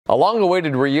A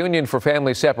long-awaited reunion for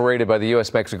families separated by the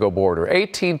U.S.-Mexico border.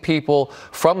 18 people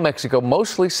from Mexico,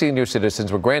 mostly senior citizens,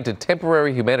 were granted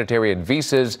temporary humanitarian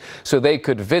visas so they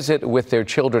could visit with their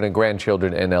children and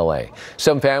grandchildren in L.A.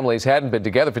 Some families hadn't been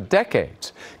together for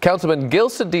decades. Councilman Gil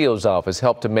Cedillo's office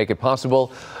helped to make it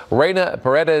possible. Reina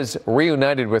Paredes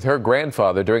reunited with her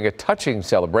grandfather during a touching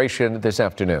celebration this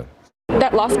afternoon.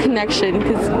 That lost connection,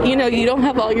 because you don't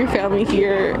have all your family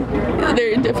here.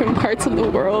 They're in different parts of the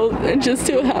world, and just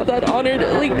to have that honor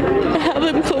to have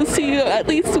them close to you at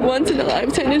least once in a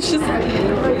lifetime, it's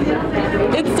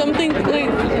something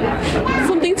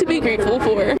to be grateful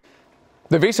for.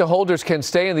 The visa holders can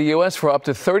stay in the U.S. for up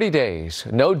to 30 days.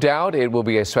 No doubt it will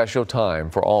be a special time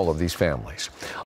for all of these families.